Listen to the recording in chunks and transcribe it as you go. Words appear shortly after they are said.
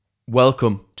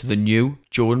Welcome to the new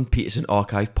Jordan Peterson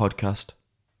Archive podcast,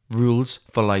 Rules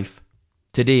for Life.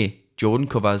 Today, Jordan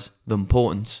covers the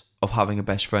importance of having a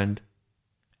best friend.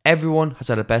 Everyone has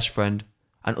had a best friend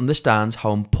and understands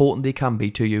how important they can be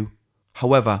to you.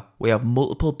 However, we have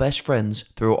multiple best friends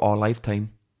throughout our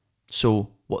lifetime. So,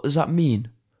 what does that mean?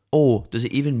 Or does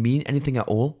it even mean anything at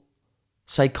all?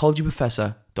 Psychology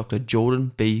professor Dr.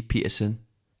 Jordan B. Peterson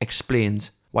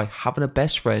explains why having a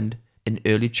best friend in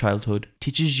early childhood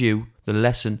teaches you the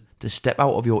lesson to step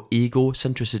out of your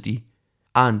egocentricity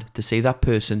and to see that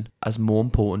person as more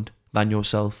important than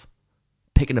yourself.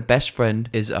 Picking a best friend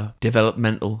is a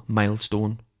developmental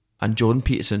milestone, and Jordan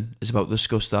Peterson is about to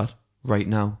discuss that right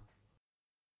now.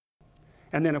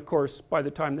 And then, of course, by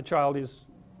the time the child is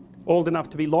old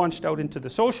enough to be launched out into the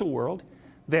social world,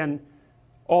 then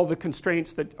all the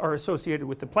constraints that are associated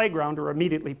with the playground are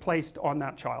immediately placed on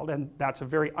that child, and that's a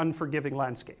very unforgiving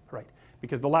landscape, right?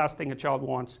 Because the last thing a child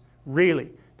wants, really,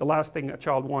 the last thing a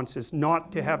child wants is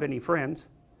not to have any friends,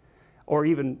 or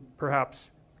even perhaps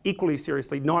equally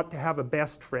seriously, not to have a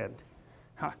best friend.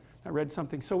 I read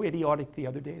something so idiotic the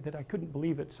other day that I couldn't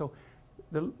believe it. So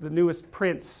the newest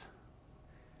prince,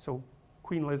 so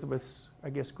Queen Elizabeth's, I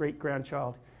guess,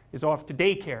 great-grandchild, is off to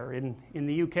daycare in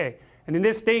the UK. And in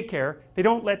this daycare, they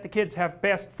don't let the kids have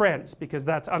best friends because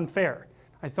that's unfair.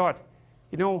 I thought,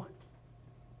 you know,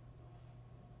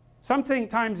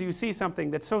 sometimes you see something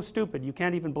that's so stupid you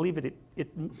can't even believe it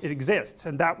exists.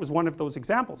 And that was one of those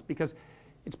examples, because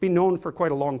it's been known for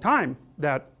quite a long time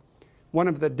that one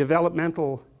of the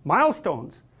developmental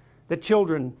milestones that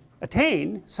children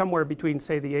attain somewhere between,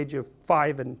 say, the age of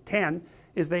 5 and 10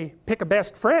 is they pick a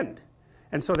best friend.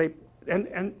 And so they,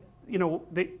 and you know,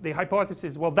 the hypothesis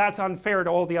is, well, that's unfair to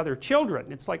all the other children.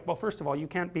 It's like, well, first of all, you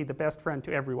can't be the best friend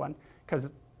to everyone,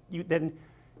 because then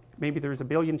maybe there's 1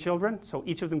 billion children, so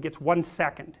each of them gets 1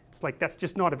 second. It's like, that's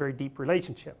just not a very deep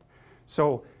relationship.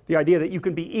 So the idea that you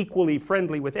can be equally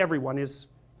friendly with everyone is,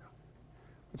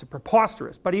 it's a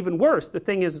preposterous. But even worse, the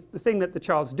thing that the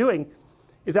child's doing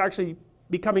is actually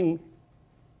becoming,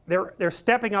 they're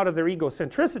stepping out of their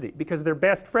egocentricity, because their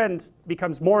best friend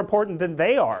becomes more important than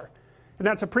they are. And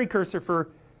that's a precursor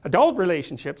for adult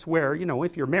relationships where, you know,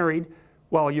 if you're married,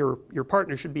 well, your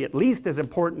partner should be at least as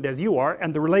important as you are,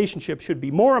 and the relationship should be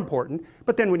more important.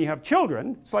 But then when you have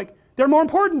children, it's like, they're more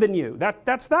important than you.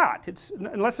 That's that. It's,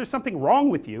 unless there's something wrong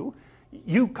with you,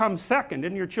 you come second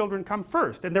and your children come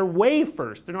first. And they're way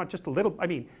first. They're not just a little, I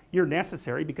mean, you're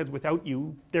necessary, because without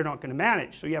you, they're not going to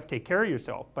manage. So you have to take care of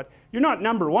yourself. But you're not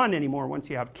number one anymore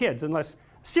once you have kids, unless,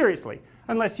 seriously,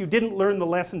 unless you didn't learn the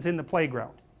lessons in the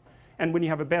playground. And when you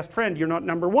have a best friend, you're not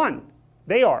number one.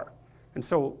 They are. And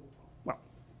so, well,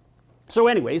 so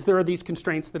anyways, there are these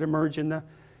constraints that emerge in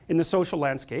the social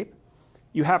landscape.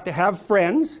 You have to have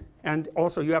friends, and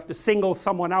also you have to single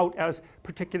someone out as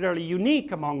particularly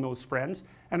unique among those friends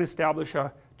and establish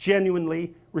a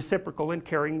genuinely reciprocal and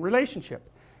caring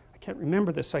relationship. I can't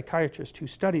remember the psychiatrist who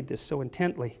studied this so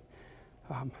intently.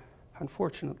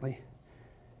 Unfortunately,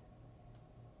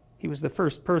 he was the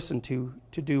first person to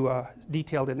do a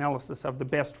detailed analysis of the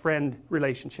best friend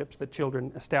relationships that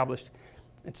children established.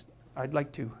 I'd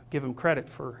like to give him credit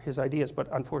for his ideas, but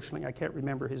unfortunately I can't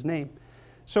remember his name.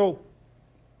 So,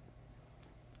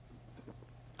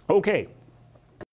 okay,